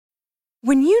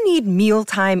When you need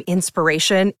mealtime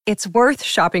inspiration, it's worth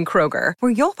shopping Kroger,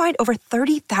 where you'll find over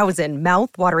 30,000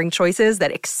 mouth-watering choices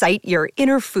that excite your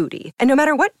inner foodie. And no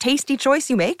matter what tasty choice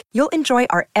you make, you'll enjoy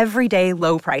our everyday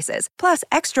low prices, plus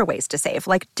extra ways to save,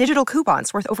 like digital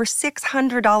coupons worth over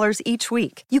 $600 each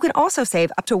week. You can also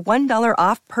save up to $1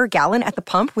 off per gallon at the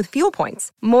pump with fuel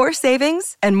points. More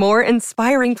savings and more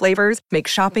inspiring flavors make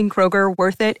shopping Kroger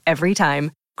worth it every time.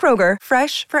 Kroger,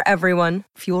 fresh for everyone.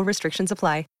 Fuel restrictions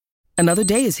apply. Another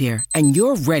day is here, and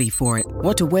you're ready for it.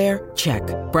 What to wear? Check.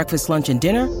 Breakfast, lunch, and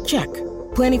dinner? Check.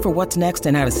 Planning for what's next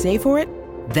and how to save for it?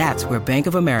 That's where Bank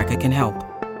of America can help.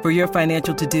 For your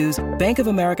financial to-dos, Bank of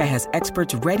America has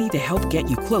experts ready to help get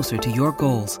you closer to your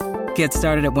goals. Get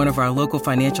started at one of our local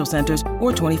financial centers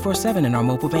or 24/7 in our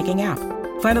mobile banking app.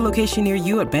 Find a location near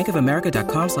you at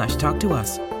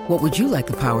bankofamerica.com/talktous. What would you like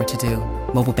the power to do?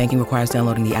 Mobile banking requires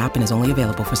downloading the app and is only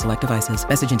available for select devices.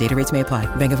 Message and data rates may apply.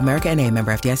 Bank of America N.A.,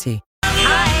 member FDIC.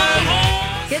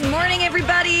 Hi. Good morning,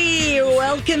 everybody.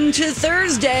 Welcome to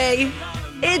Thursday.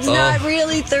 It's not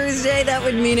really Thursday. That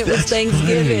would mean it was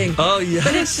Thanksgiving. Funny. Oh, yeah.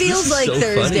 But it feels like so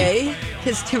Thursday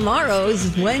because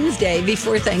tomorrow's Wednesday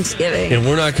before Thanksgiving. And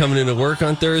we're not coming into work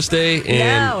on Thursday. And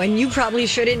no, and you probably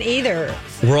shouldn't either.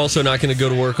 We're also not going to go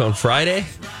to work on Friday.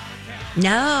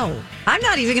 No, I'm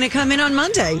not even going to come in on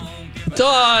Monday.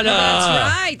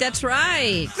 Donna! That's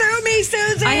right. Sue me,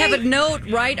 Susie! I have a note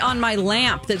right on my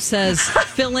lamp that says,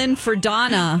 fill in for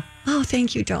Donna. Oh,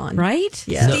 thank you, Dawn. Right?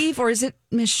 Yeah. Steve, or is it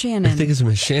Miss Shannon? I think it's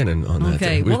Miss Shannon on that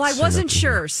Okay, day. well, I wasn't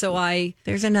sure, so I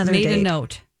There's another made date. a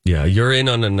note. Yeah, you're in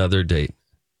on another date.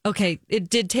 Okay, it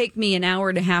did take me an hour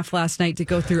and a half last night to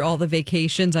go through all the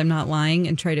vacations, I'm not lying,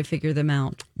 and try to figure them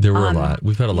out. There were a lot.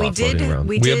 We've had a lot floating around.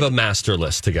 we We have did- a master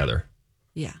list together.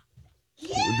 Yeah.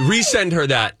 Resend her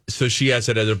that so she has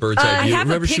it as a bird's eye view. I have a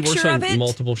Remember, she works picture on of it.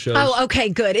 multiple shows. Oh, okay,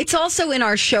 good. It's also in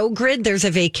our show grid. There's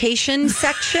a vacation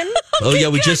section. Oh, yeah,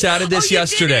 we just added this you did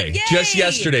yesterday. it. Yay! Just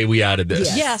yesterday we added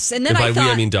this. Yes, and then And by I thought,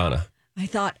 we, I mean Donna.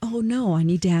 oh no, I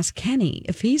need to ask Kenny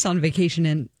if he's on vacation.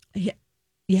 And yeah,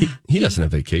 He doesn't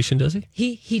have vacation, does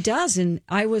he? He does, and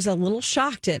I was a little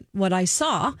shocked at what I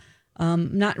saw.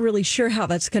 Not really sure how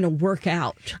that's going to work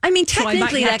out. I mean, So I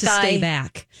technically, might have that to guy, stay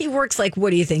back. he works like, what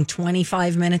do you think,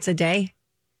 25 minutes a day?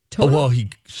 Oh, well, he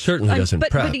certainly doesn't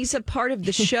prep. But he's a part of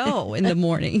the show in the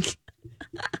morning.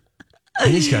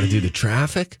 And he's got to do the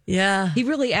traffic. Yeah, He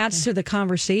really adds to the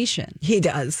conversation. he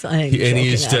does. And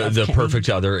he's the perfect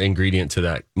other ingredient to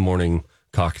that morning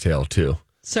cocktail, too.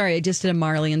 Sorry, I just did a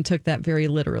Marley and took that very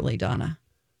literally, Donna.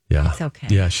 Yeah. It's okay.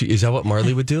 Yeah. Is that what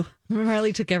Marley would do?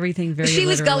 Marley took everything very She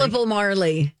was literally. gullible,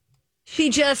 Marley. She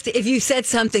just, if you said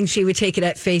something, she would take it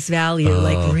at face value.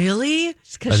 Like, really? Because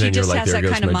And she then you're just like, has there that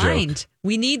goes kind of my joke. mind.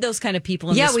 We need those kind of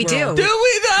people in Yeah, this we world. do. Do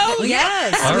we, though?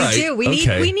 Yes, All we right. do. We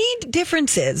Okay. need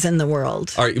differences in the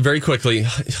world. All right. Very quickly.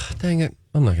 Dang it.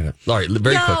 I'm not going to. All right.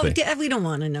 Very quickly. We don't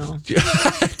want to know.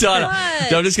 Donna,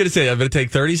 I'm just going to say, I'm going to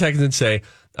take 30 seconds and say,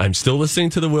 I'm still listening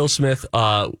to the Will Smith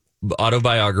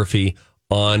autobiography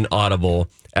on Audible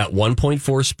at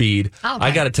 1.4 speed.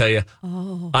 I got to tell you,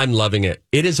 I'm loving it.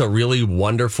 It is a really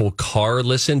wonderful car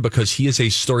listen because he is a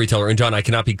storyteller. And John, I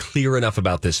cannot be clear enough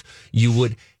about this. You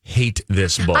would hate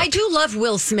this book. I do love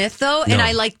Will Smith, though, and No.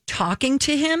 I like talking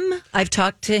to him. I've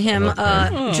talked to him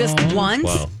just once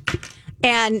Wow.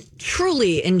 and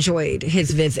truly enjoyed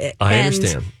his visit. I And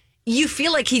understand. you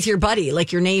feel like he's your buddy,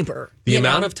 like your neighbor. The you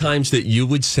amount know? of times that you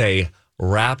would say,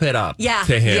 wrap it up Yeah,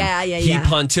 to him. yeah. He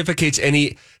pontificates and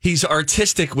he's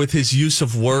artistic with his use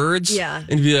of words. Yeah.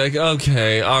 And be like,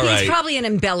 okay, all right. He's probably an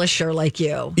embellisher like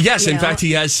you. Yes, you in know? fact,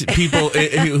 he has people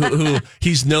who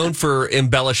he's known for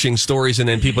embellishing stories, and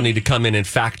then people need to come in and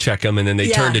fact check him, and then they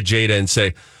turn to Jada and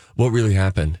say, "What really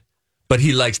happened?" But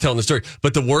he likes telling the story.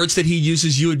 But the words that he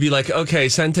uses, you would be like, "Okay,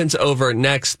 sentence over,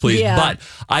 next, please." Yeah. But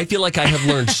I feel like I have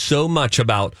learned so much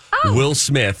about Will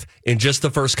Smith in just the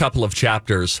first couple of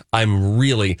chapters. I'm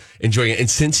really enjoying it, and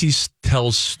since he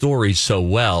tells stories so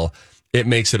well, it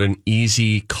makes it an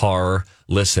easy car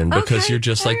listen because you're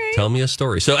just like, tell me a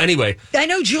story. So anyway, I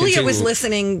know Julia was continue.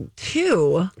 listening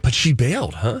too. But she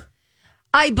bailed, huh?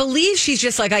 I believe she's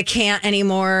just like, I can't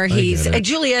anymore. get it.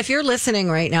 Julia, if you're listening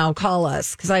right now, call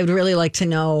us because I would really like to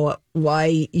know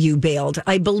why you bailed.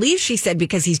 I believe she said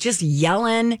because he's just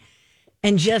yelling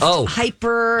and just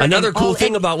hyper. Another and cool all-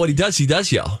 thing and- about what he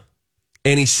does yell.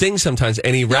 And he sings sometimes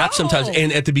and he raps sometimes.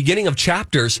 And at the beginning of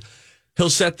chapters, he'll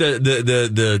set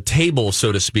the table,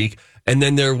 so to speak, and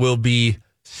then there will be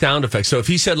sound effects. So if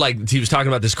he said, like, he was talking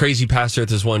about this crazy pastor at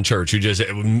this one church who just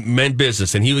meant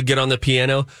business, and he would get on the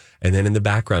piano, and then in the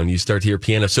background you start to hear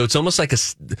piano. So it's almost like a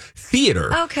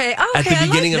theater. Okay. At the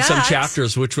beginning of some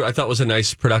chapters, which I thought was a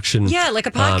nice production. Yeah, like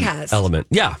a podcast element.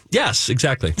 Yeah. Yes,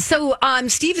 exactly. So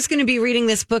Steve is going to be reading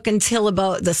this book until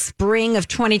about the spring of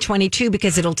 2022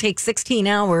 because it'll take 16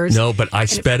 hours. No, but I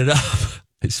sped it up.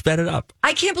 I sped it up.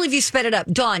 I can't believe you sped it up.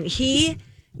 Dawn, he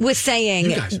was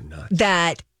saying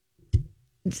that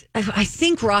I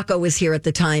think Rocco was here at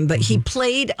the time, but he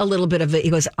played a little bit of it.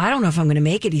 He goes, I don't know if I'm going to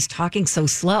make it. He's talking so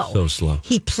slow. So slow.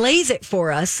 He plays it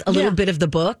for us, a little bit of the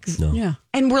book. No. Yeah.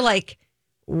 And we're like,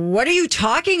 what are you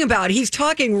talking about? He's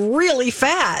talking really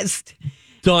fast.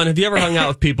 Dawn, have you ever hung out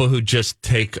with people who just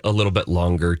take a little bit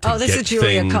longer to this is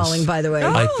Julia calling, by the way.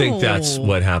 I think that's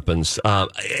what happens. Now,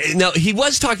 he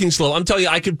was talking slow. I'm telling you,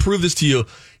 I could prove this to you.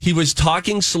 He was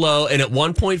talking slow, and at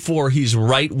 1.4, he's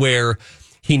right where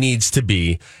he needs to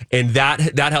be. And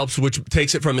that helps, which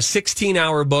takes it from a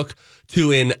 16-hour book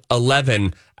to an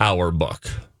 11-hour book.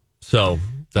 So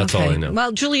that's all I know.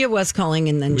 Well, Julia was calling,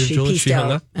 and then she pieced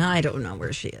out. I don't know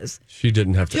where she is. She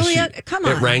didn't have to. Julia, come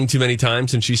on. It rang too many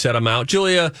times, and she said, I'm out.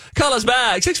 Julia, call us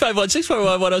back.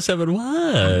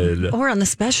 651-641-1071. Or on the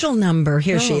special number.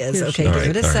 Here she is. Okay, give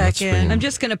it a second. I'm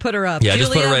just going to put her up. Yeah, Julia,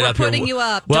 just put her right up here. Putting you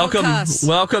up. Welcome, Don't cuss.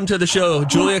 welcome to the show.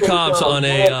 Julia Cobbs on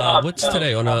a, what's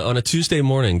today? On a Tuesday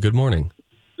morning. Good morning.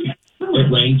 It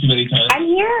rang too many times. I'm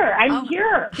here. I'm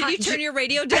here. Can you turn your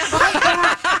radio down?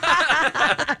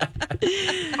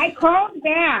 I called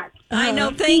back. I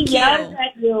know. Thank he yelled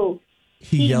at you.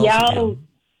 He yelled.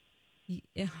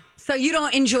 Yeah. So you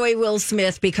don't enjoy Will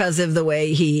Smith because of the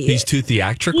way he's too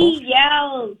theatrical? He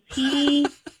yells. He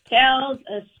tells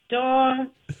a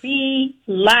story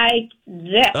like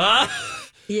this.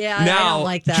 Yeah, now, I don't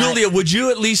like that. Julia, would you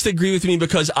at least agree with me?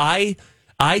 Because I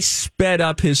sped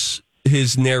up his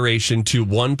narration to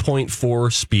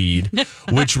 1.4 speed,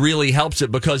 which really helps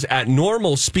it, because at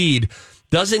normal speed,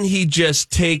 doesn't he just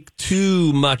take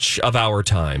too much of our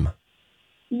time?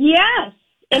 Yes.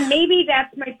 And maybe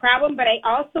that's my problem, but I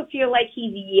also feel like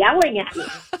he's yelling at me.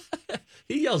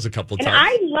 He yells a couple and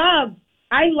times.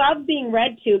 I love being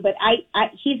read to, but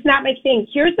he's not my thing.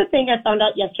 Here's the thing I found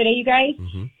out yesterday, you guys,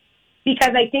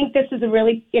 because I think this is a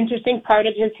really interesting part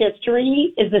of his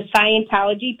history, is the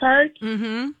Scientology part.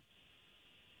 Mm-hmm.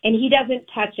 And he doesn't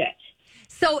touch it.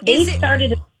 So is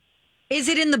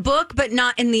it in the book, but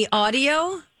not in the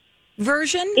audio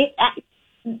version?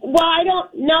 Well, I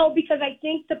don't know, because I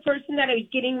think the person that I was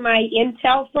getting my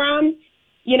intel from,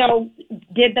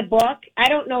 did the book. I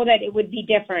don't know that it would be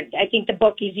different. I think the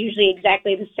book is usually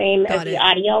exactly the same as the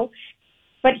audio.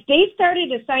 But they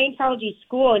started a Scientology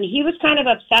school, and he was kind of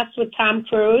obsessed with Tom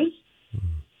Cruise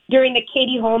during the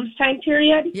Katie Holmes time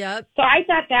period. Yep. So I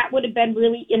thought that would have been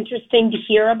really interesting to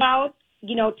hear about,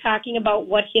 talking about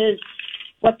what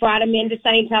brought him into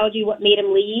Scientology, what made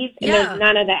him leave, and there's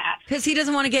none of that. Because he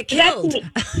doesn't want to get killed.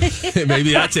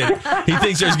 Maybe that's it. He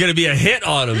thinks there's going to be a hit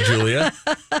on him, Julia.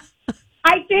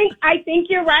 I think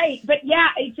you're right. But yeah,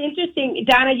 it's interesting.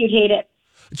 Donna, you'd hate it.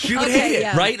 She would hate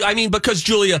it, right? I mean, because,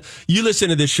 Julia, you listen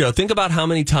to this show. Think about how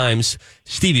many times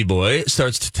Stevie Boy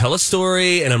starts to tell a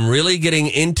story, and I'm really getting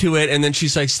into it, and then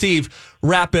she's like, Steve,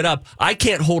 wrap it up. I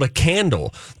can't hold a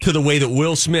candle to the way that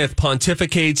Will Smith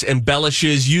pontificates,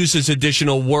 embellishes, uses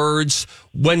additional words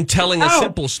when telling a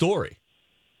simple story.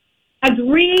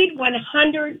 Agreed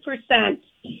 100%.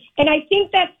 And I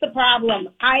think that's the problem.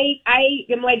 I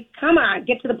am like, come on,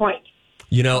 get to the point.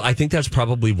 I think that's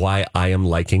probably why I am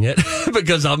liking it,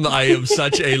 because I am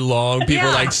such a long. People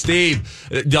are like, Steve.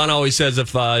 Don always says,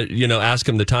 if ask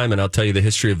him the time, and I'll tell you the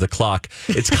history of the clock.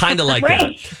 It's kind of like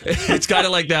that. It's kind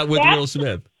of like that with Will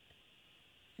Smith.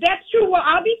 That's true. Well,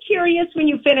 I'll be curious when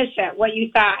you finish it, what you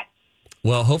thought.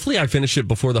 Well, hopefully I finish it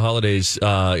before the holidays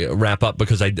wrap up,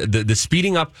 because the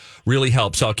speeding up really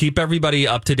helps. So I'll keep everybody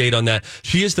up to date on that.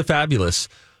 She is the fabulous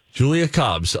Julia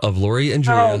Cobbs of Lori and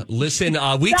Julia. Listen,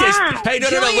 we taste. Hey, no,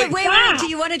 Julia, wait. Do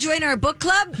you want to join our book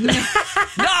club? No,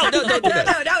 don't do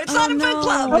that. No, it's not a book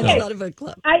club. Okay. It's not a book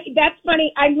club. That's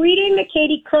funny. I'm reading the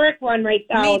Katie Couric one right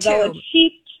now. Me too.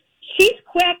 She's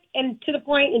quick and to the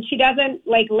point, and she doesn't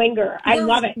linger. I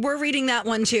love it. We're reading that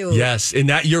one too. Yes, and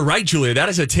that you're right, Julia. That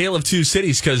is a tale of two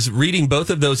cities, because reading both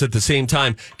of those at the same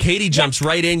time, Katie jumps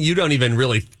right in. You don't even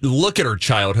really look at her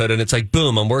childhood, and it's like,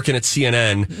 boom, I'm working at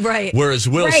CNN. Right. Whereas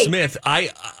Will Smith,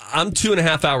 I'm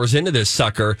 2.5 hours into this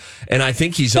sucker, and I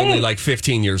think he's only like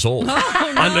 15 years old.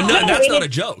 Oh, no. That's not a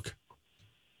joke.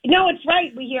 No, it's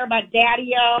right. We hear about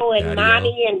Daddy-O and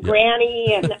Mommy and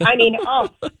Granny, and I mean,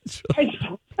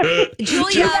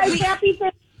 Julia,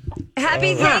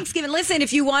 Happy Thanksgiving. Listen,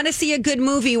 if you want to see a good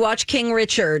movie, watch King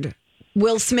Richard.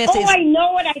 Will Smith is... I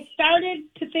know it. I started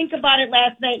to think about it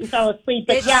last night and fell asleep.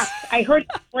 But yes, I heard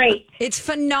it's great. It's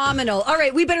phenomenal. All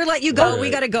right, we better let you go. Right. We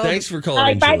got to go. Thanks for calling. All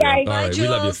right, bye, guys. All right, Jules. we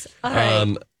love you. All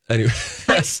right. Anyway.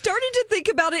 I started to think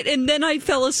about it and then I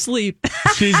fell asleep.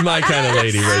 She's my kind of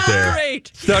lady right there.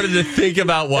 Great. Started to think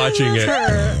about watching it.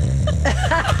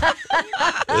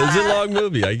 It's a long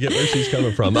movie. I get where she's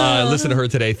coming from. Listen to her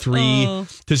today, 3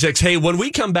 to 6. Hey, when we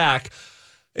come back,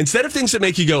 instead of things that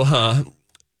make you go, huh,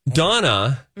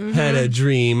 Donna had a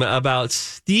dream about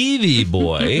Stevie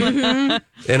Boy,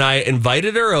 and I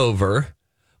invited her over.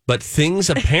 But things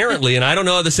apparently, and I don't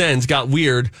know how this ends, got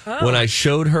weird when I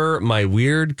showed her my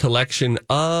weird collection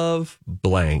of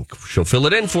blank. She'll fill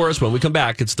it in for us when we come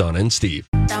back. It's Donna and Steve.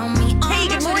 Hey,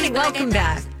 good morning. Welcome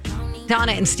back.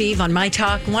 Donna and Steve on My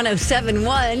Talk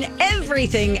 107.1,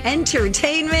 Everything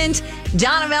Entertainment.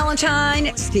 Donna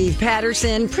Valentine, Steve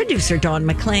Patterson, producer Dawn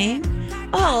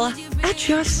McClain, all at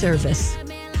your service.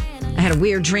 I had a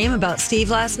weird dream about Steve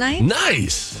last night.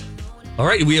 Nice. All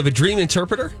right, we have a dream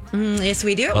interpreter. Yes,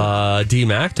 we do.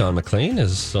 D-Mac, Don McClain,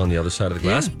 is on the other side of the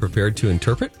glass, prepared to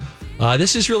interpret.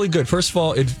 This is really good. First of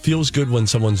all, it feels good when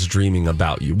someone's dreaming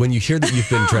about you. When you hear that you've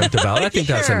been dreamt about, I think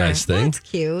that's a nice thing. That's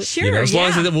cute. Sure, as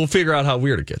long as we'll figure out how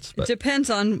weird it gets. But it depends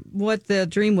on what the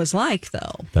dream was like,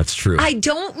 though. That's true. I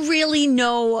don't really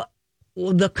know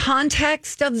the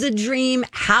context of the dream,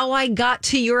 how I got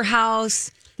to your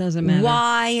house. Doesn't matter.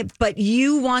 Why? But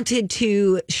you wanted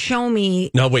to show me.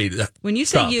 No, wait. When you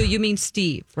say you mean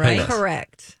Steve, right?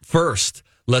 Correct. First,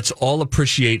 let's all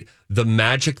appreciate the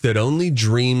magic that only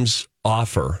dreams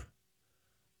offer.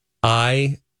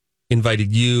 I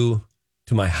invited you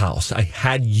to my house. I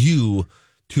had you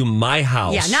to my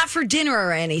house. Yeah, not for dinner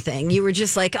or anything. You were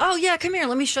just like, oh, yeah, come here.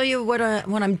 Let me show you what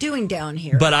I'm doing down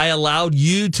here. But I allowed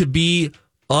you to be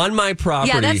on my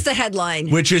property. Yeah, that's the headline.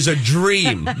 Which is a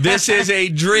dream. This is a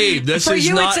dream. This is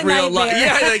not real life.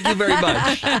 Yeah, thank you very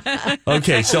much.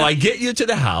 Okay, so I get you to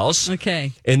the house.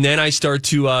 Okay. And then I start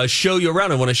to show you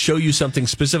around. I want to show you something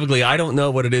specifically. I don't know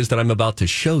what it is that I'm about to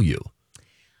show you.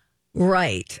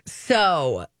 Right.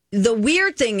 So the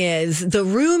weird thing is the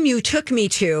room you took me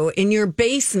to in your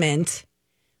basement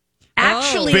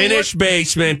actually... Finished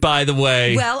basement, by the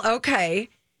way. Well, okay.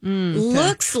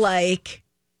 Looks like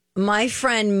my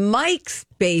friend Mike's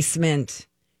basement.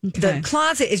 Okay. The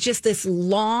closet is just this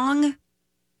long,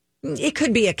 it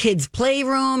could be a kid's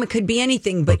playroom, it could be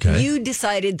anything, but you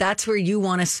decided that's where you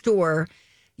want to store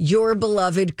your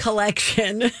beloved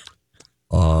collection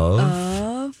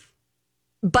of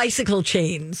bicycle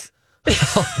chains.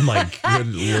 Oh my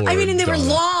good Lord. I mean, and they were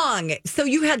long. So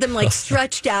you had them like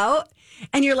stretched out.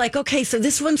 And you're like, okay, so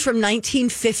this one's from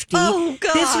 1950. Oh,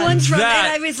 God. This one's from... And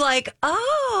I was like,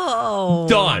 oh.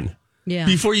 Dawn,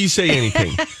 before you say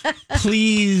anything,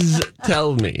 please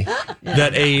tell me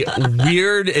that a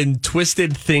weird and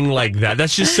twisted thing like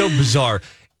that's just so bizarre.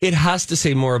 It has to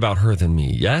say more about her than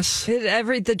me, yes?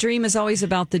 The dream is always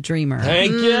about the dreamer.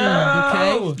 Thank you.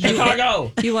 Okay.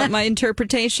 Chicago. You want my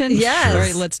interpretation? Yes. All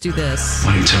right, let's do this.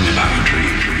 Why don't you tell me about your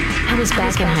dream? I was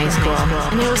back in high school,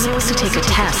 and I was supposed to take a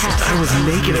test. I was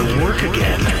naked at work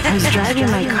again. I was driving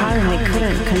my car, and I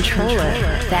couldn't control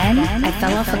it. Then, I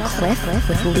fell off a cliff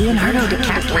with Leonardo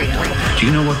DiCaprio. Do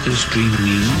you know what this dream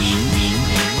means?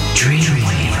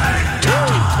 Dreamweaver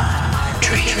Dawn.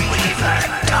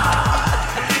 Dreamweaver Dawn.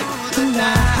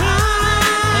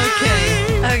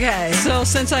 Okay. So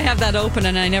since I have that open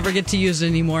and I never get to use it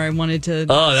anymore, I wanted to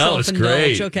that was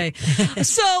great. Okay.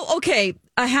 So,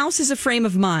 a house is a frame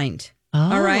of mind.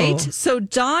 Oh. All right. So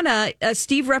Donna,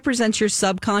 Steve represents your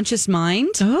subconscious mind.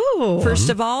 Oh. First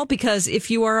of all, because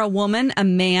if you are a woman, a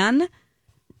man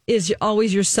is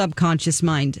always your subconscious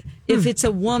mind. If it's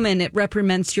a woman, it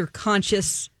represents your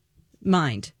conscious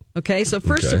mind. Okay. So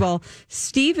first of all,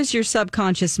 Steve is your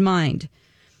subconscious mind.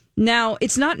 Now,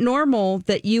 it's not normal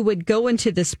that you would go into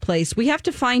this place. We have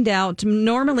to find out.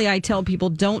 Normally, I tell people,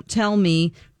 don't tell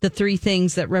me the 3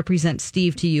 things that represent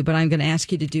Steve to you, but I'm going to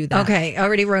ask you to do that. Okay, I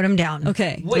already wrote them down.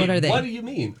 Okay, wait, what are they? What do you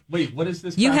mean? Wait, what is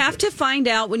this? You have to find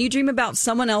out, when you dream about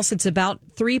someone else, it's about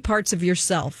 3 parts of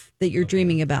yourself that you're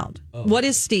dreaming about. Oh. What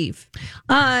is Steve?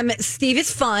 Steve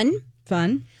is fun.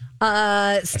 Fun.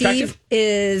 Steve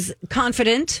is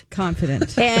confident.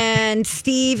 Confident. And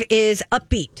Steve is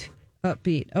upbeat.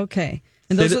 Upbeat. Okay.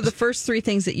 And those are the first 3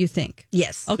 things that you think.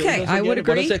 Yes. Okay. I would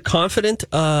agree. What is it? Confident?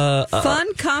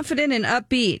 Fun, confident, and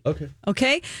upbeat.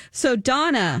 Okay. So,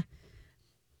 Donna,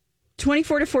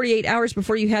 24 to 48 hours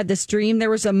before you had this dream, there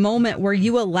was a moment where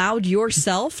you allowed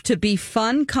yourself to be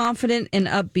fun, confident, and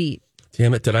upbeat.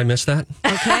 Damn it. Did I miss that?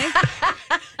 Okay.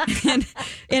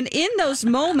 And in those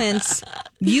moments,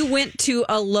 you went to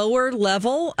a lower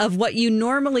level of what you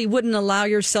normally wouldn't allow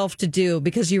yourself to do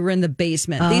because you were in the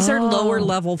basement. These are lower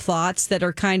level thoughts that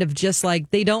are kind of just like,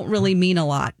 they don't really mean a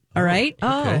lot. All right.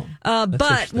 Oh,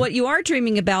 but what you are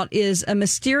dreaming about is a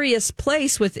mysterious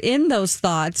place within those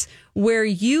thoughts where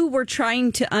you were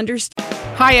trying to understand.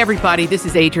 Hi, everybody. This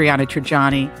is Adriana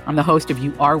Trajani. I'm the host of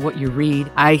You Are What You Read.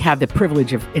 I have the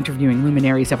privilege of interviewing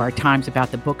luminaries of our times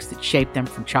about the books that shaped them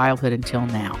from childhood until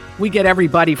now. We get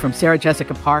everybody from Sarah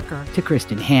Jessica Parker to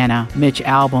Kristen Hanna, Mitch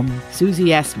Albom, Susie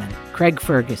Essman, Craig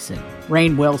Ferguson,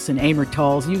 Rainn Wilson, Amor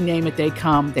Tolls, you name it, they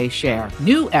come, they share.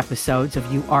 New episodes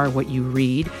of You Are What You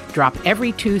Read drop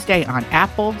every Tuesday on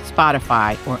Apple,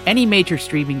 Spotify, or any major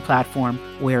streaming platform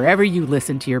wherever you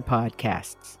listen to your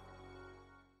podcasts.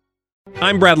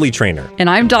 I'm Bradley Trainer. And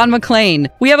I'm Don McClain.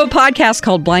 We have a podcast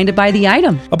called Blinded by the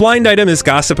Item. A blind item is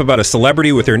gossip about a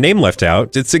celebrity with their name left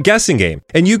out. It's a guessing game,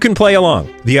 and you can play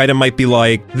along. The item might be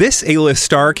like, this A-list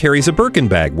star carries a Birkin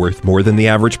bag worth more than the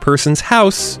average person's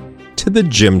house to the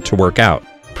gym to work out.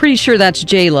 Pretty sure that's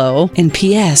J-Lo. And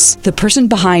P.S. the person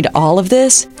behind all of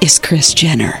this is Kris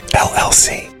Jenner,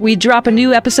 LLC. We drop a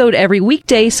new episode every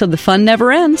weekday so the fun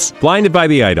never ends. Blinded by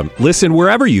the Item. Listen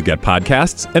wherever you get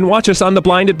podcasts and watch us on the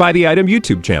Blinded by the Item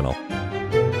YouTube channel.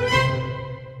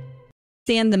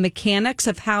 Understand the mechanics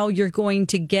of how you're going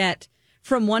to get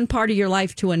from one part of your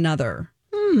life to another.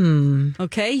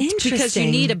 Okay? Interesting. Because you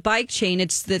need a bike chain.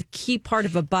 It's the key part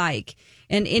of a bike.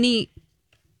 And any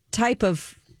type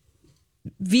of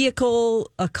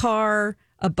vehicle, a car,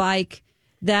 a bike,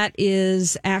 that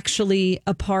is actually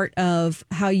a part of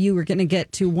how you are going to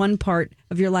get to one part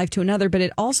of your life to another, but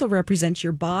it also represents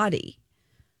your body.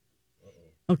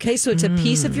 Okay, so it's a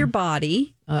piece of your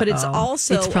body, but it's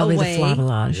also it's probably a way. the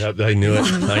flabellage. Yep, I knew it.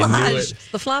 I knew it.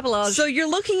 The flabellage. So you're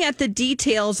looking at the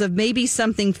details of maybe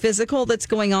something physical that's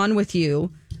going on with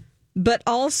you, but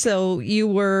also you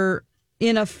were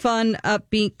in a fun,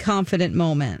 upbeat, confident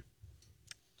moment.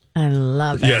 I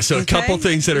love it. Yeah, so a couple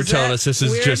things that are telling us this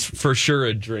is weird? just for sure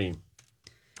a dream.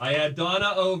 I had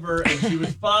Donna over and she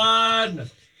was fun.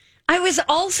 I was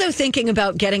also thinking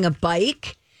about getting a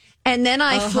bike, and then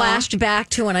I flashed back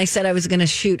to when I said I was going to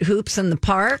shoot hoops in the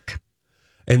park.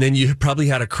 And then you probably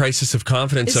had a crisis of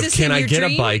confidence of, can I get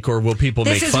a bike or will people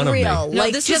make fun of me? No,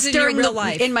 like this just was during in your real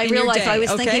life. In my In real your life, day, I was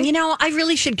okay? thinking, I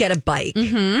really should get a bike.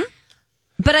 Mm-hmm.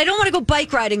 But I don't want to go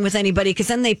bike riding with anybody because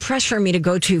then they pressure me to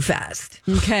go too fast.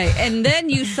 Okay. And then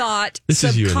you thought This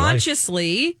is you in life.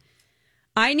 subconsciously,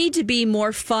 I need to be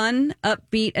more fun,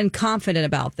 upbeat, and confident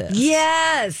about this.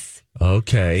 Yes.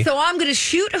 Okay. So I'm going to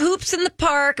shoot hoops in the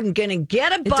park. I'm going to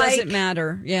get a It bike. doesn't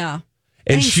matter. Yeah.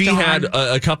 And Thanks, she Dawn. had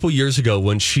a couple years ago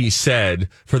when she said,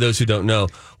 for those who don't know,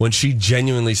 when she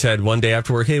genuinely said one day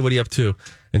after work, hey, what are you up to?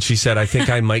 And she said, I think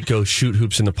I might go shoot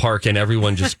hoops in the park. And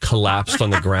everyone just collapsed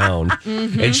on the ground.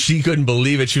 And she couldn't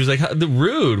believe it. She was like,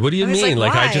 rude. What do you mean?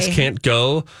 like, I why? just can't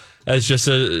go as just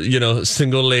a,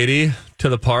 single lady to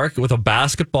the park with a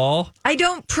basketball. I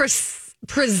don't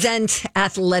present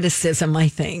athleticism, I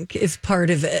think, is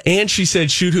part of it. And she said,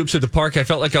 shoot hoops at the park. I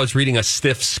felt like I was reading a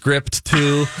stiff script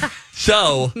too.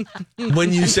 So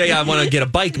when you say I want to get a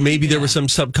bike, maybe there were some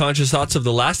subconscious thoughts of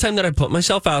the last time that I put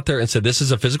myself out there and said, this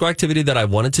is a physical activity that I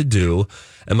wanted to do.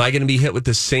 Am I going to be hit with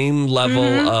the same level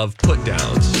of put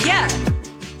downs? Yeah.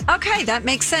 Okay, that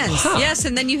makes sense. Yes.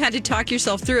 And then you had to talk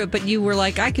yourself through it, but you were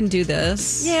like, I can do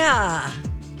this. Yeah.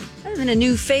 I'm in a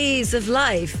new phase of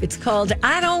life. It's called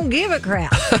I Don't Give a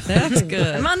Crap. That's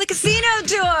good. I'm on the casino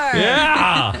tour.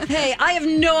 Yeah. Hey, I have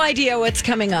no idea what's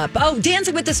coming up. Oh,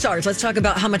 Dancing with the Stars. Let's talk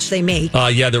about how much they make.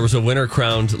 Yeah, there was a winner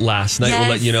crowned last night. Yes. We'll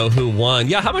let you know who won.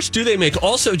 Yeah, how much do they make?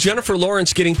 Also, Jennifer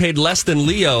Lawrence getting paid less than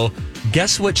Leo.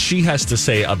 Guess what she has to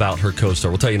say about her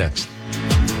co-star? We'll tell you next.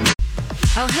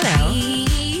 Oh,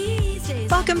 hello.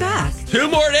 Welcome back. 2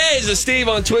 more days of Steve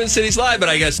on Twin Cities Live, but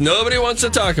I guess nobody wants to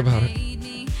talk about it.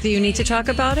 Do you need to talk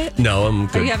about it? No, I'm Are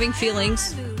good. you having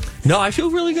feelings? No, I feel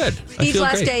really good. I Steve's feel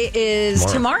last great. day is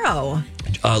tomorrow.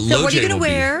 So what are you going to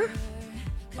wear?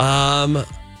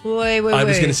 Wait. I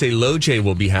was going to say Lo J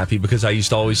will be happy because I used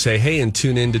to always say, hey, and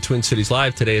tune in to Twin Cities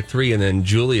Live today at 3. And then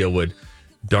Julia would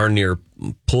darn near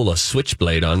pull a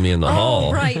switchblade on me in the hall.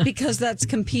 Oh, right, because that's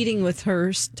competing with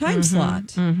her time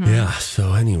slot. Yeah,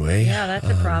 so anyway. Yeah, that's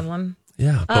a problem.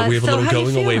 Yeah, but we have a so little how you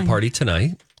going away feeling? party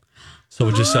tonight. So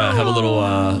we'll just have a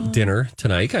little dinner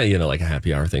tonight, kind of, like a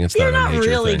happy hour thing. It's You're not a not major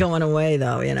really thing. going away,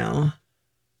 though,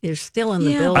 You're still in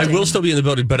the building. I will still be in the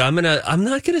building, but I'm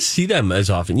not gonna see them as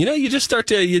often. You just start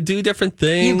to you do different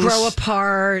things. You grow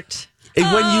apart.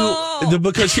 And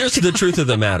because here's the truth of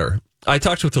the matter. I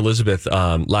talked with Elizabeth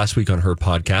last week on her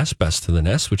podcast, Best to the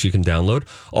Nest, which you can download,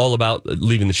 all about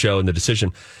leaving the show and the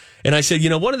decision. And I said,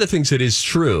 one of the things that is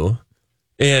true,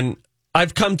 and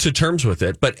I've come to terms with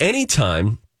it, but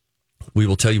anytime, we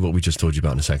will tell you what we just told you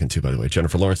about in a second, too, by the way.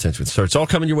 Jennifer Lawrence, so it's all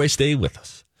coming your way. Stay with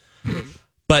us.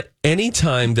 But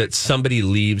anytime that somebody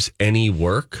leaves any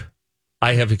work,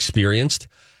 I have experienced,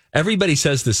 everybody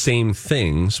says the same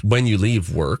things when you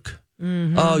leave work.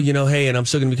 Mm-hmm. Oh, hey, and I'm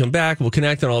still going to come back. We'll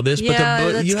connect on all this. Yeah,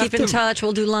 let's keep in touch.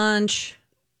 We'll do lunch.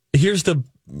 Here's the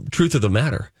truth of the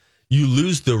matter. You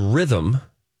lose the rhythm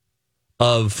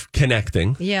of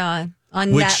connecting. Yeah,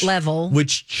 on that level.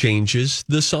 Which changes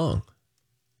the song.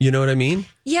 You know what I mean?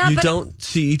 Yeah, you don't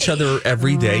see each other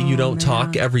every day. You don't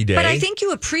talk every day. But I think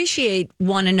you appreciate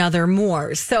one another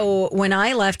more. So when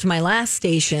I left my last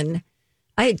station,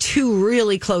 I had 2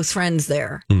 really close friends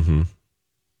there. Mm-hmm.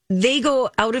 They go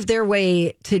out of their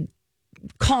way to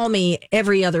call me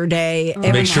every other day.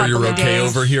 Make sure you're okay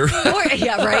over here.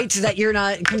 Right. So that you're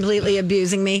not completely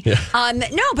abusing me. Yeah.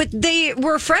 No, but they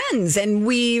were friends and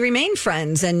we remain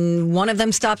friends. And one of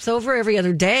them stops over every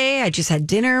other day. I just had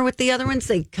dinner with the other ones.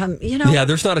 They come, Yeah,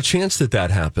 there's not a chance that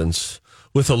happens.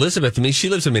 With Elizabeth, I mean, she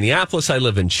lives in Minneapolis. I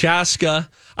live in Chaska.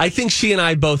 I think she and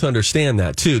I both understand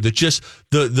that too. That just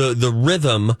the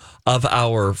rhythm of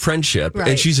our friendship. Right.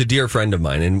 And she's a dear friend of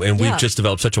mine, and we've just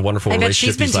developed such a wonderful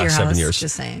relationship these last 7 years.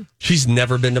 Just saying, she's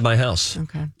never been to my house.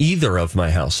 Okay, either of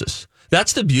my houses.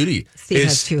 That's the beauty. Steve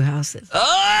has 2 houses. Oh,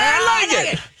 I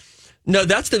like it. No,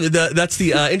 that's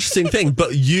the interesting thing.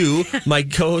 But you, my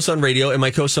co-host on radio and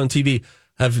my co-host on TV,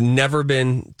 have never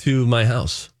been to my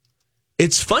house.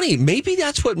 It's funny. Maybe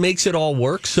that's what makes it all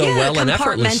work so well and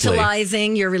effortlessly.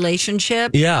 Compartmentalizing your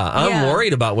relationship. Yeah, I'm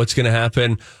worried about what's going to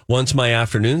happen once my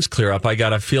afternoons clear up. I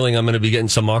got a feeling I'm going to be getting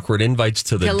some awkward invites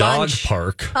to the dog lunch.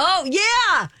 park. Oh,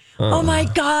 yeah. Oh, my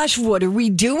gosh. What are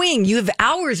we doing? You have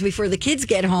hours before the kids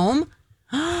get home.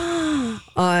 I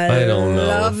don't know.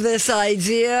 Love this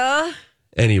idea.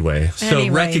 Anyway, so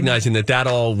recognizing that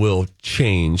all will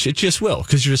change, it just will,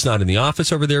 because you're just not in the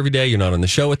office over there every day. You're not on the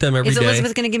show with them every day. Is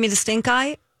Elizabeth going to give me the stink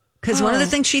eye? Because one of the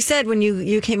things she said when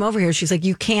you came over here, she's like,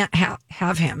 you can't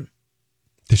have him.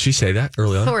 Did she say that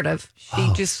early on? Sort of.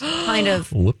 She just kind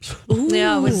of. Whoops.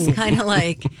 Yeah, it was kind of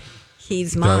like,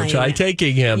 he's mine. Don't try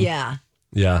taking him. Yeah.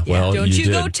 Yeah, well, don't you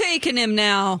did. go taking him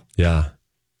now. Yeah.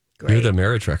 Great. You're the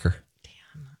marriage wrecker.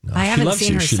 No, I haven't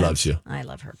seen her She since. loves you. I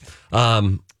love her.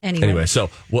 Anyway,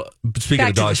 so speaking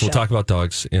of dogs, we'll talk about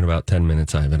dogs in about 10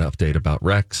 minutes. I have an update about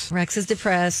Rex. Rex is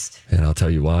depressed. And I'll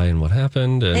tell you why and what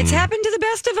happened. And it's happened to the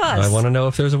best of us. I want to know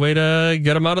if there's a way to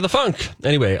get him out of the funk.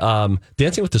 Anyway,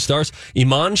 Dancing with the Stars.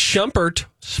 Iman Shumpert,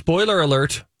 spoiler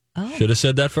alert. Should have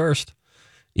said that first.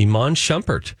 Iman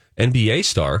Shumpert, NBA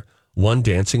star, won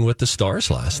Dancing with the Stars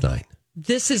last night.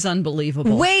 This is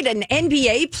unbelievable. Wait, an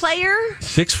NBA player?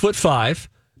 6'5",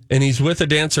 and he's with a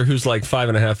dancer who's like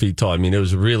 5.5 feet tall. I mean, it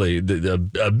was really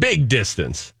a big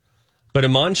distance. But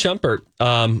Iman Shumpert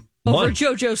over won.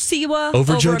 JoJo Siwa,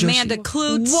 over Amanda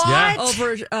Klutz,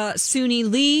 over Suni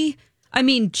Lee. I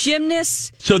mean,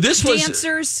 gymnasts, so this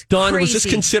dancers. Dawn, crazy. was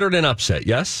this considered an upset?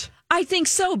 Yes? I think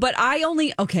so, but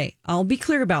I'll be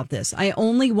clear about this. I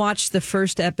only watched the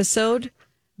first episode,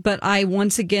 but I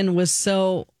once again was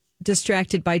so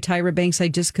distracted by Tyra Banks, I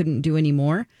just couldn't do any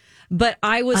more. But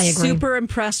I was super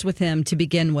impressed with him to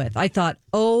begin with. I thought,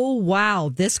 oh,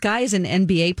 wow, this guy is an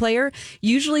NBA player.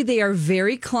 Usually they are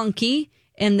very clunky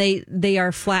and they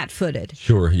are flat-footed.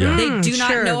 Sure, yeah. They do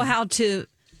not know how to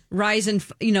rise and,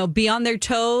 be on their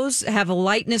toes, have a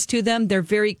lightness to them. They're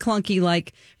very clunky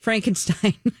like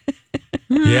Frankenstein.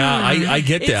 Yeah, I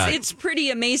get that. It's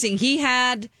pretty amazing. He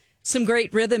had some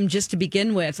great rhythm just to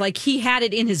begin with. Like, he had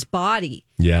it in his body.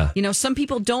 Yeah. Some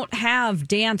people don't have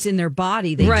dance in their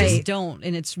body. They just don't.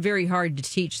 And it's very hard to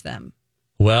teach them.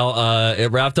 Well, it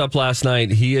wrapped up last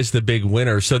night. He is the big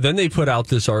winner. So then they put out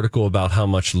this article about how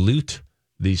much loot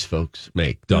these folks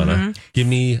make. Donna, give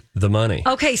me the money.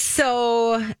 Okay,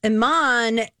 so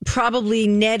Iman probably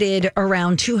netted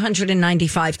around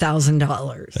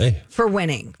 $295,000 for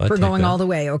winning, for going all the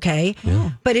way, okay?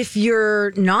 Yeah. But if you're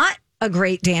not a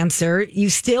great dancer, you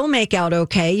still make out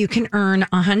okay. You can earn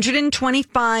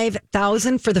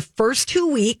 $125,000 for the first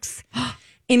 2 weeks,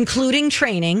 including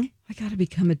training. I got to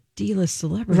become a D-list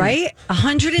celebrity. Right?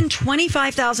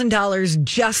 $125,000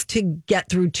 just to get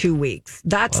through 2 weeks.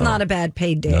 That's not a bad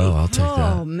paid day. No, I'll take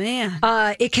that. Oh, man.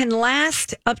 It can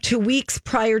last up to weeks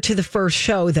prior to the first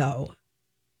show, though.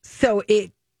 So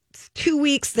it's 2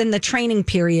 weeks, then the training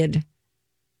period,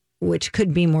 which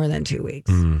could be more than 2 weeks.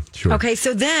 Sure. Okay,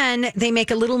 so then they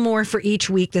make a little more for each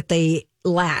week that they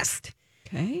last.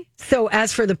 Okay. So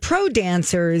as for the pro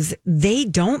dancers, they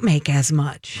don't make as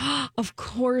much. Of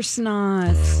course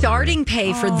not. Starting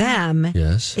pay for them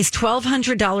Yes. is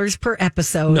 $1,200 per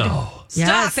episode. No.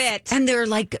 Yes. Stop it. And they're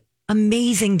like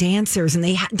amazing dancers, and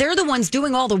they're the ones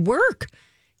doing all the work,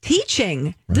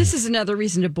 teaching. This is another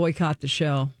reason to boycott the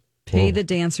show. Pay the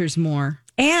dancers more.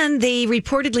 And they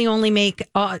reportedly only make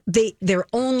they're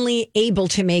only able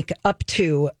to make up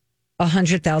to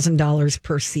 $100,000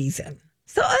 per season.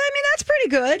 So I mean that's pretty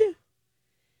good.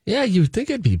 Yeah, you'd think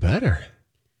it'd be better.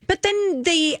 But then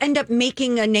they end up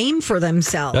making a name for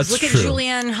themselves. That's Look true. at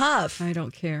Julianne Hough. I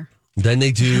don't care. Then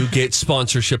they do get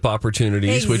sponsorship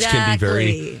opportunities, which can be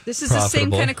very This is profitable. the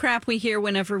same kind of crap we hear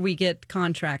whenever we get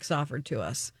contracts offered to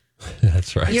us.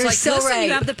 That's right. You're Like, so listen, right.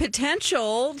 you have the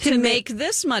potential to make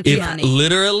this much If money.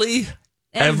 literally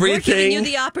And we're giving everything you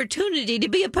the opportunity to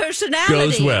be a personality.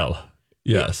 goes well.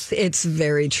 Yes. It's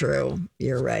very true.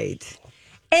 You're right.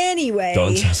 Anyway.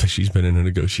 Dawn sounds like she's been in a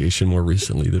negotiation more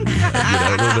recently than we have.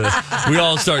 A little bit. We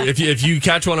all start. If you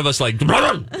catch one of us like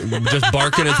just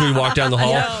barking as we walk down the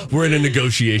hall, we're in a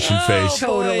negotiation phase.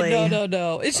 Totally.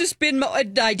 No. It's just been.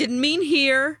 I didn't mean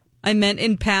here. I meant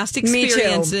in past Me too.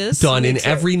 experiences. Dawn, in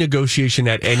every negotiation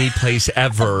at any place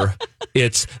ever,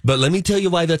 but let me tell you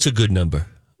why that's a good number.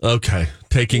 Okay,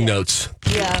 taking notes.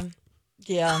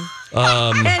 Yeah.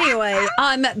 Anyway,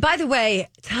 by the way,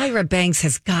 Tyra Banks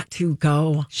has got to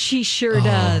go. She sure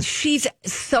does. She's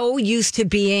so used to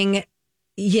being,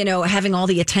 having all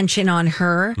the attention on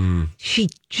her. She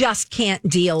just can't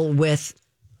deal with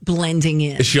blending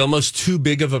in. Is she almost too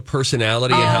big of a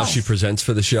personality in how she presents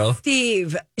for the show?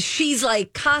 Steve, she's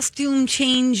like costume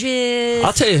changes.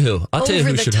 I'll tell you who.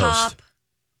 over the should top. host.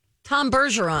 Tom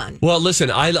Bergeron. Well, listen,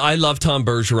 I love Tom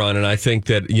Bergeron, and I think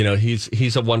that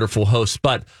he's a wonderful host.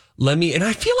 But and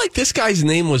I feel like this guy's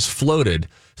name was floated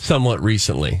somewhat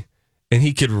recently, and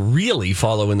he could really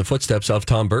follow in the footsteps of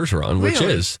Tom Bergeron, which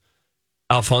Really? is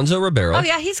Alfonso Ribeiro. Oh,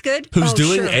 yeah, he's good. Who's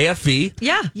doing sure. AFV.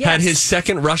 Yeah. Had his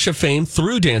second rush of fame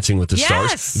through Dancing with the Yes.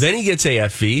 Stars. Then he gets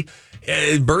AFV.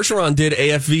 Bergeron did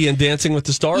AFV and Dancing with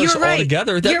the Stars You're right. all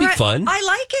together. That'd You're be right. fun. I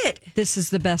like it. This is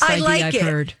the best I idea like I've it.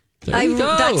 heard. There you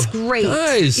go. That's great.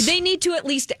 Nice. They need to at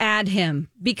least add him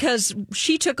because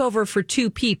she took over for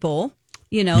two people.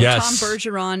 Yes. Tom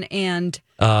Bergeron and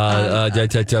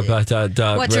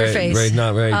What's her face?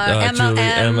 Not right.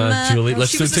 Emma, Julie. well,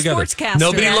 Let's she do was it a together. sportscaster.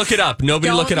 Nobody Yes. look it up. Nobody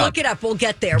Don't look it up. Look it up. We'll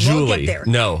get there. Julie. We'll get there.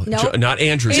 No. Not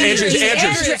Andrews. Andrews. Aaron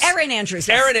Andrews. Yes. Aaron Andrews.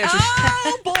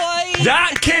 oh boy,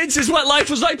 That, kids, is what life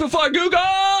was like before Google.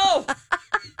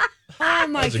 oh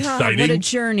my was god, what a exciting.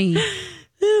 journey!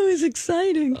 It was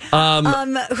exciting.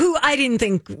 Who I didn't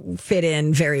think fit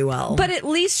in very well. But at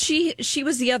least she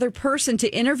was the other person to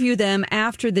interview them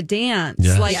after the dance.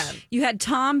 Yes. Like Yeah. you had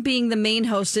Tom being the main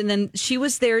host, and then she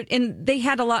was there, and they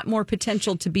had a lot more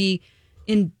potential to be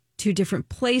in two different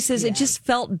places. It just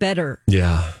felt better.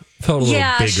 Yeah. Felt a little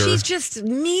bigger. she's just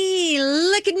me.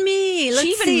 Look at me. Let's She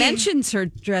even see. mentions her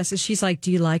dresses. She's like,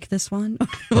 "Do you like this one?"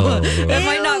 Oh, That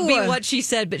might not be Ew. what she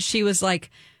said, but she was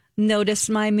like, "Notice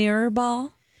my mirror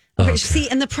ball." Okay. See,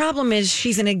 and the problem is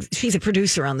she's a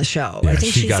producer on the show. Yeah, I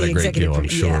think she she's got the a great executive deal, I'm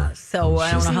producer. Yeah. sure. So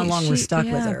I don't know how long we're stuck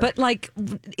with Yeah, her. But like,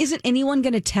 isn't anyone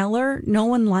going to tell her? No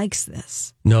one likes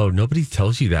this. No, nobody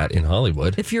tells you that in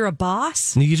Hollywood. If you're a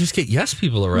boss, You just get yes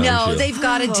people around no, you. they've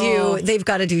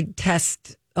got to do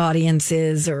test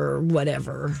audiences or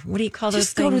whatever. What do you call those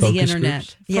just go to things? the Focus internet.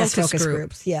 groups? Yes, focus group.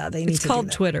 groups. Yeah, they need It's to called do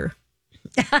that. Twitter.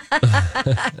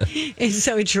 It's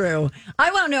so true.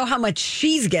 I want to know how much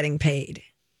she's getting paid.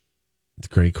 It's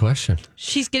a great question.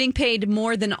 She's getting paid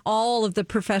more than all of the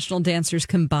professional dancers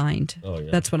combined. Oh,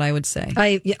 yeah. That's what I would say.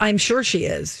 I'm sure she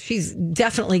is. She's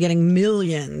definitely getting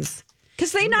millions.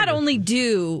 Because they not only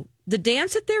do the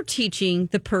dance that they're teaching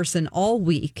the person all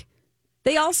week,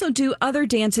 they also do other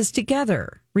dances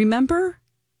together. Remember?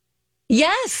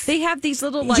 Yes. They have these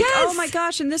little Yes. oh my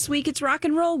gosh, and this week it's rock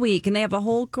and roll week, and they have a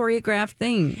whole choreographed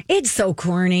thing. It's so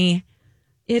corny.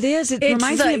 It is. It It's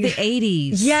reminds me of the like-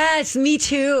 80s. Yes, me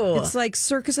too. It's like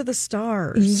Circus of the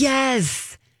Stars.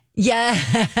 Yes.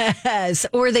 Yes.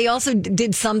 Or they also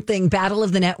did something, Battle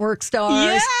of the Network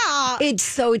Stars. Yeah. It's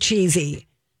so cheesy,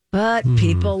 but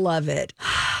people love it.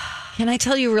 Can I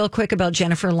tell you real quick about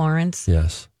Jennifer Lawrence?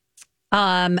 Yes.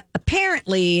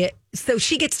 Apparently, so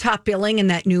she gets top billing in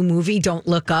that new movie, Don't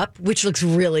Look Up, which looks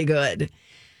really good.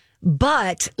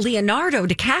 But Leonardo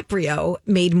DiCaprio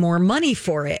made more money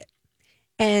for it.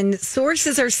 And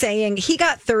sources are saying he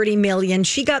got 30 million,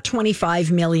 she got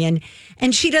 25 million,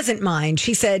 and she doesn't mind.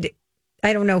 She said,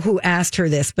 I don't know who asked her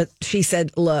this, but she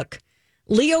said, look,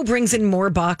 Leo brings in more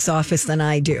box office than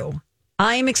I do.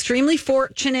 I am extremely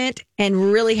fortunate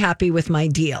and really happy with my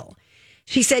deal.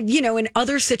 She said, in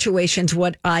other situations,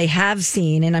 what I have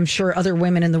seen, and I'm sure other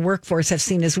women in the workforce have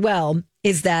seen as well,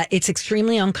 is that it's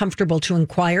extremely uncomfortable to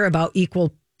inquire about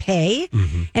equal pay.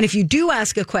 Mm-hmm. And if you do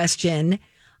ask a question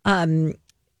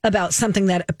about something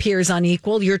that appears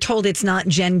unequal, you're told it's not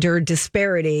gender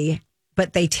disparity,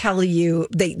 but they tell you,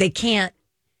 they can't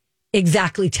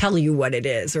exactly tell you what it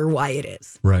is or why it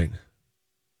is. Right.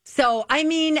 So, I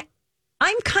mean,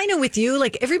 I'm kind of with you.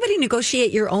 Like, everybody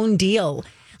negotiate your own deal.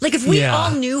 Like, if we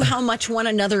all knew how much one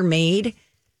another made,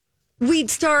 we'd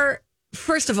start,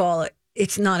 first of all,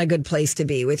 it's not a good place to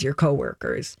be with your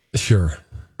coworkers. Sure.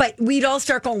 But we'd all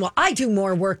start going, well, I do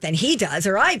more work than he does,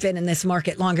 or I've been in this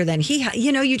market longer than he has.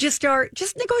 You just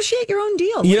negotiate your own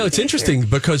deal. It's interesting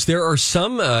because there are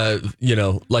some,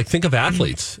 like think of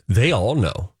athletes. They all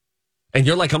know. And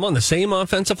you're like, I'm on the same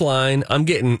offensive line. I'm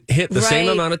getting hit the same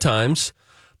amount of times,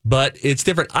 but it's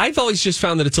different. I've always just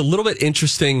found that it's a little bit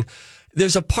interesting.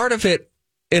 There's a part of it,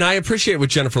 and I appreciate what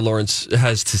Jennifer Lawrence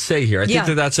has to say here. I think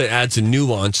that adds a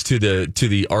nuance to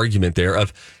the argument there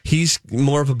of he's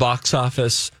more of a box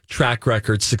office track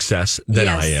record success than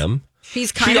I am. She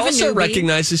also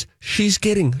recognizes she's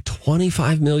getting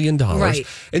 $25 million. Right.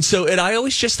 And so, I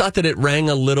always just thought that it rang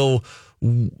a little,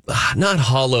 not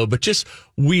hollow, but just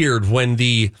weird when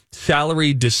the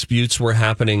salary disputes were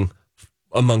happening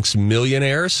amongst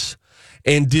millionaires.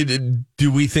 And do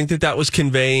we think that was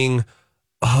conveying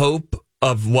hope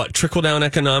of trickle-down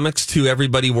economics to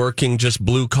everybody working just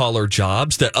blue-collar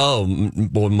jobs? That,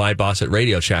 my boss at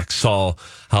Radio Shack saw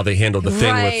how they handled the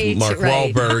thing with Mark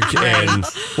Wahlberg and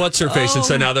what's-her-face, and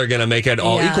so now they're going to make it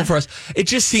all equal for us. It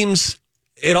just seems,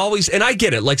 it always, and I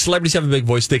get it, like celebrities have a big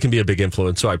voice, they can be a big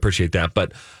influence, so I appreciate that,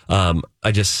 but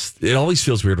it always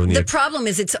feels weird when The problem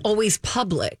is it's always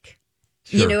public.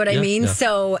 Sure. You know what I mean? Yeah.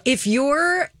 So if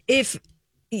you're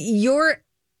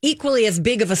equally as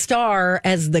big of a star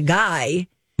as the guy,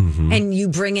 and you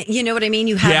bring it, you know what I mean?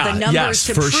 You have the numbers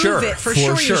to prove it. For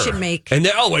sure, you should make. And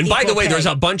by the way, there's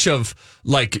a bunch of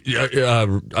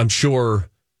I'm sure.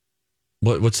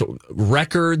 What's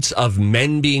records of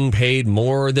men being paid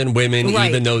more than women,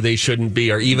 even though they shouldn't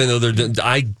be, or even though they're.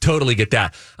 I totally get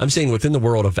that. I'm saying within the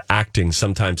world of acting,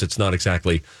 sometimes it's not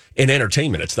exactly in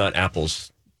entertainment. It's not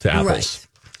apples to apples.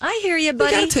 Right. I hear you,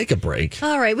 buddy. We got to take a break.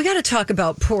 All right, we got to talk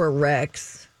about poor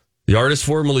Rex. The artist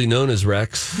formerly known as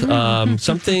Rex.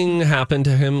 Something happened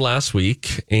to him last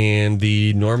week, and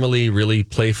the normally really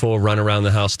playful run around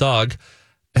the house dog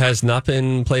has not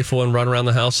been playful and run around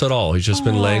the house at all. He's just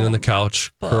been laying on the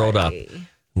couch, curled up.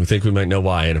 We think we might know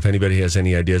why. And if anybody has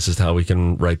any ideas as to how we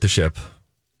can right the ship,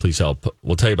 please help.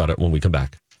 We'll tell you about it when we come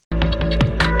back. Hey,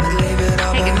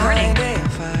 good morning.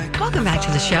 Welcome back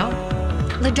to the show.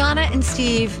 The Donna and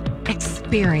Steve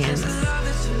Experience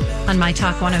on My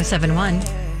Talk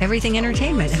 107.1. Everything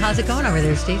Entertainment. How's it going over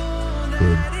there, Steve?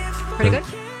 Good. Pretty good?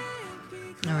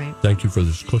 All right. Thank you for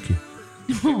this cookie.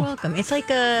 You're welcome. It's like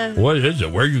a... What is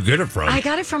it? Where you get it from? I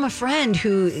got it from a friend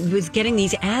who was getting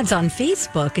these ads on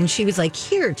Facebook, and she was like,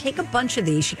 here, take a bunch of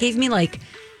these. She gave me like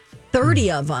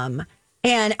 30 of them.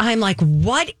 And I'm like,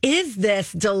 what is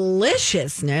this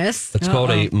deliciousness? It's called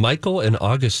a Michael and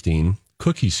Augustine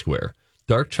cookie square.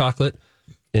 Dark chocolate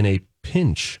and a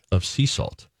pinch of sea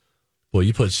salt. Well,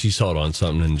 you put sea salt on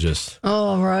something and just...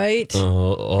 Oh, right.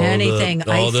 Anything.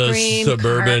 All the cream,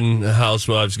 suburban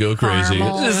housewives go crazy.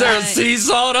 Caramel, is there sea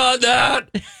salt on that?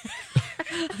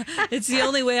 It's the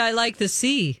only way I like the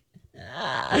sea.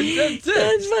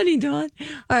 That's funny, Dawn.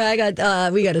 All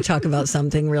right, we got to talk about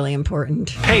something really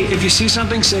important. Hey, if you see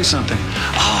something, say something.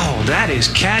 Oh, that is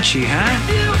catchy, huh?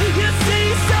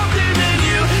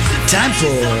 Time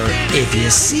for If You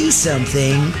See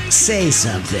Something, Say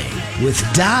Something with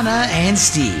Donna and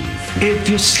Steve. If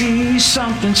you see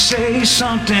something, say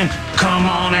something. Come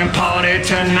on and party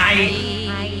tonight.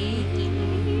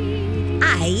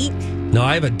 Now,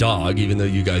 I have a dog, even though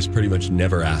you guys pretty much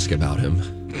never ask about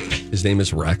him. His name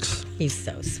is Rex. He's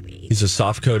so sweet. He's a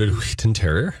soft-coated Wheaton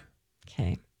Terrier.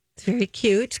 Okay. It's very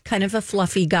cute. Kind of a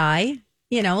fluffy guy.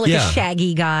 A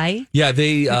shaggy guy. Yeah,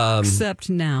 they... Except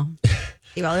now.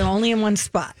 Well, only in one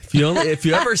spot. If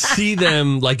you ever see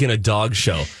them like in a dog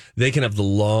show, they can have the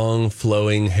long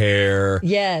flowing hair.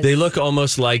 Yes. They look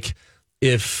almost like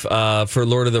if, for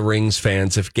Lord of the Rings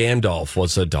fans, if Gandalf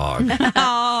was a dog, he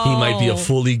might be a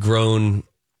fully grown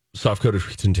soft-coated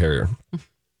Wheaton Terrier.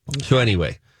 So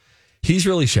anyway, he's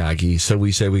really shaggy. So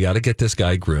we say we got to get this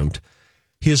guy groomed.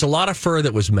 He has a lot of fur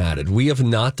that was matted. We have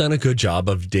not done a good job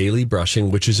of daily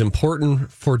brushing, which is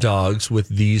important for dogs with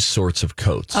these sorts of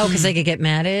coats. Oh, because they could get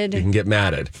matted? You can get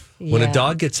matted. Yeah. When a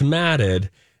dog gets matted,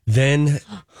 then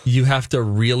you have to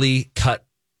really cut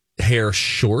hair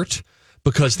short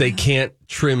because they can't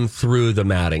trim through the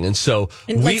matting. And so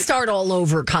let's start all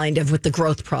over kind of with the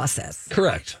growth process.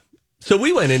 Correct. So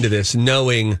we went into this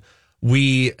knowing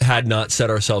we had not set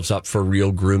ourselves up for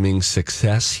real grooming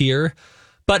success here.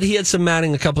 But he had some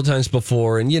matting a couple times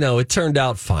before, and, it turned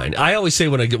out fine. I always say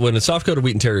when a soft-coated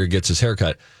Wheaten Terrier gets his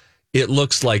haircut, it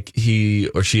looks like he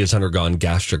or she has undergone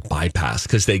gastric bypass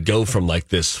because they go from like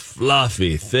this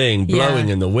fluffy thing blowing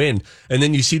in the wind, and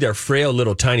then you see their frail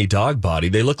little tiny dog body.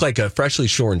 They look like a freshly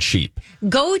shorn sheep.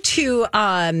 Go to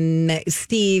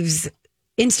Steve's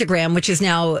Instagram, which is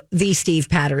now the Steve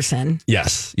Patterson.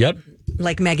 Yes. Yep.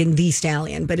 Like Megan Thee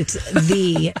Stallion, but it's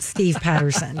the Steve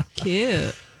Patterson.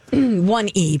 Cute. 1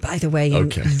 E, by the way, in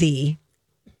the.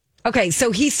 Okay,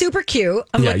 so he's super cute.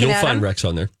 You'll find Rex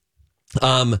on there.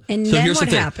 And so then here's what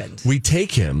the thing. happened? We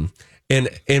take him, and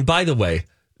by the way,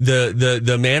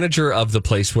 the manager of the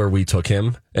place where we took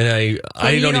him, and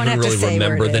I don't even really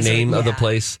remember the name of the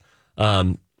place.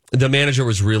 The manager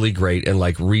was really great and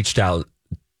like reached out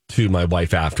to my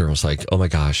wife after and was like, "Oh my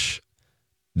gosh,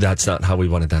 that's not how we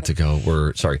wanted that to go.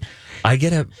 We're sorry." I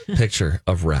get a picture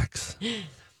of Rex.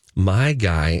 My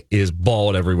guy is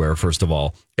bald everywhere, first of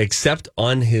all, except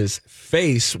on his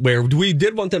face, where we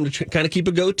did want them to kind of keep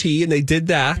a goatee, and they did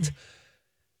that.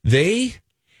 They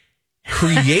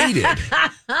created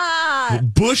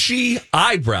bushy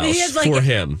eyebrows for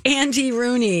him. Andy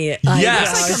Rooney.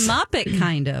 Yes. It's like a Muppet,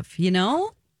 kind of,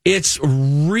 It's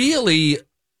really,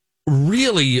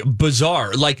 really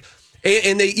bizarre. Like,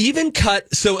 and they even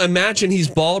cut, so imagine he's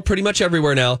bald pretty much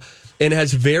everywhere now. And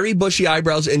has very bushy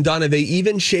eyebrows. And Donna, they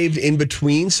even shaved in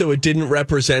between so it didn't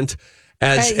represent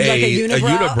as a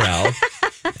unibrow.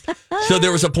 So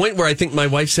there was a point where I think my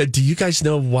wife said, "Do you guys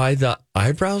know why the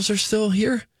eyebrows are still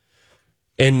here?"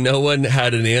 And no one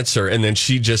had an answer. And then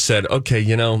she just said, "Okay,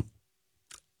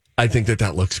 I think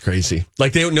that looks crazy."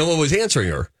 Like no one was answering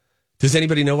her. Does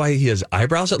anybody know why he has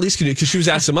eyebrows at least? Because she was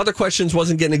asked some other questions,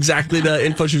 wasn't getting exactly the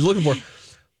info she was looking for.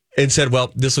 And said,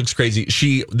 "Well, this looks crazy."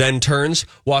 She then turns,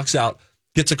 walks out,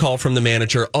 gets a call from the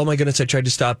manager. "Oh my goodness, I tried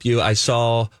to stop you. I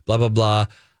saw blah, blah, blah.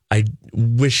 I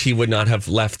wish he would not have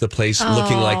left the place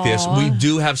looking like this." We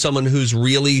do have someone who's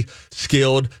really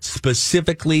skilled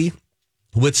specifically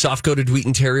with soft-coated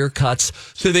Wheaten Terrier cuts.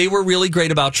 So they were really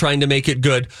great about trying to make it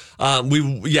good.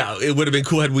 It would have been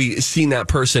cool had we seen that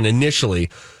person initially.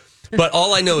 But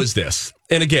all I know is this.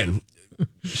 And again,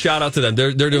 shout out to them.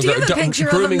 They're doing Do you have a picture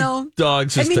of them, though?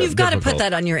 Dogs. I mean, you've got to put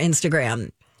that on your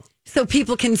Instagram so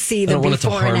people can see the before and after.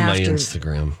 I don't want it to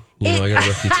harm my Instagram. I got a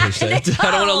reputation.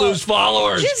 I don't want to lose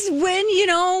followers. Just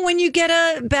when you get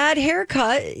a bad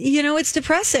haircut, it's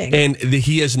depressing. And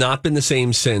he has not been the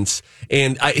same since.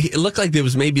 And it looked like there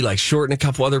was maybe like short in a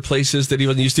couple other places that he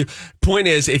wasn't used to. Point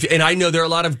is, and I know there are a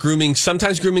lot of grooming.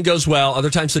 Sometimes grooming goes well. Other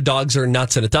times the dogs are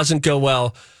nuts and it doesn't go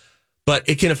well. But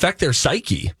it can affect their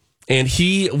psyche. And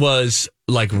he was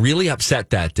like really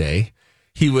upset that day.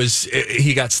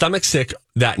 He got stomach sick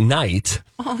that night.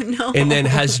 Oh no. And then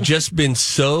has just been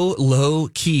so low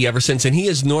key ever since. And he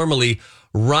is normally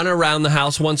run around the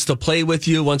house, wants to play with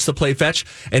you, wants to play fetch.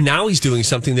 And now he's doing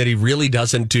something that he really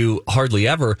doesn't do hardly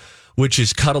ever, which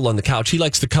is cuddle on the couch. He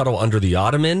likes to cuddle under the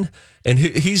ottoman. And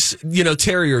he's,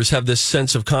 terriers have this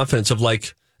sense of confidence of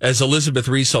like, as Elizabeth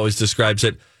Reese always describes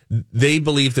it, they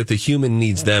believe that the human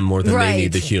needs them more than they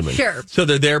need the human. Sure. So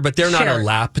they're there, but they're not a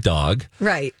lap dog.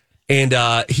 Right. And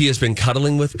he has been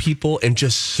cuddling with people and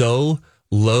just so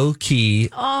low key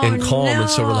and calm. No. And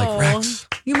so we're like, "Rex,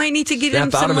 you might need to give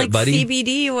him some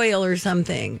CBD oil or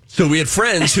something." So we had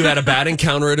friends who had a bad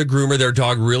encounter at a groomer. Their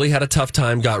dog really had a tough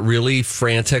time, got really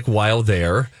frantic while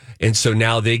there. And so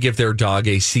now they give their dog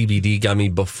a CBD gummy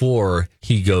before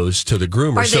he goes to the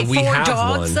groomer. Are they we for have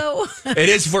dogs, one. Though? It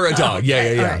is for a dog.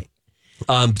 Okay. Yeah.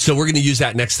 Right. So we're going to use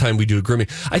that next time we do a grooming.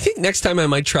 I think next time I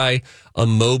might try a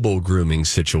mobile grooming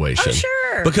situation. Oh,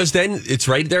 sure. Because then it's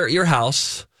right there at your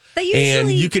house. Usually, and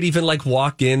you could even like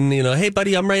walk in, "Hey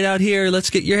buddy, I'm right out here. Let's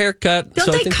get your hair cut." Don't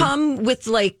they come with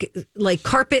like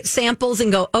carpet samples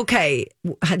and go, "Okay,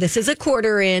 this is a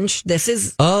 1/4 inch. This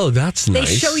is..." Oh, that's nice.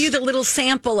 They show you the little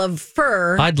sample of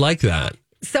fur. I'd like that.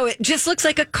 So it just looks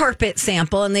like a carpet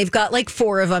sample, and they've got like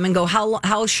 4 of them and go,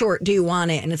 how short do you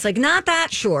want it? And it's like, not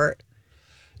that short.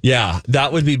 Yeah,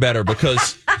 that would be better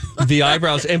because the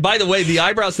eyebrows. And by the way, the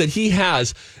eyebrows that he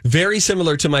has, very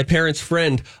similar to my parents'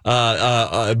 friend,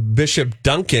 Bishop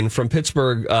Duncan from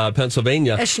Pittsburgh,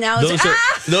 Pennsylvania. A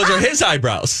schnauzer. Those are his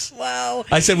eyebrows. Wow.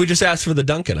 I said we just asked for the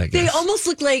Duncan, I guess. They almost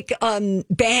look like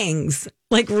bangs,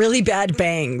 like really bad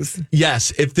bangs.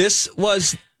 Yes. If this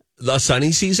was the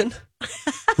sunny season,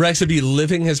 Rex would be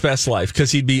living his best life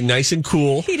because he'd be nice and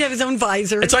cool. He'd have his own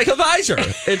visor. It's like a visor.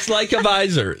 It's like a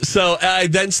visor. So I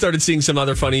then started seeing some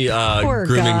other funny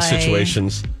grooming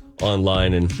situations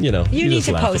online, and you need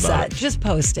to laugh post about that. it. Just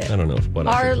post it. I don't know what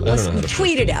Our I don't know how to listeners, post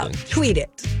tweet it anything. out. Tweet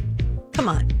it. Come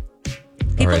on.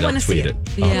 All People right, want I'll to see tweet it.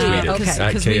 Yeah, I'll tweet it.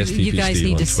 At because KSTP you guys Steve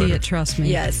need on to see Twitter. it. Trust me.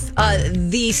 Yes.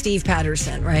 The Steve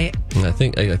Patterson, right? I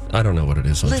think I don't know what it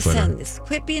is on Listen, Twitter.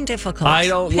 quit being difficult. I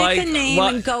don't Pick like a name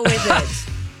and go with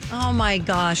it. Oh my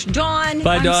gosh, Dawn.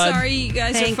 Bye, I'm Dawn. sorry, you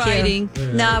guys Thank are fighting.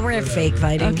 you. No, we're fake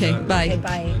fighting. Okay, bye. Okay,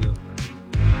 bye.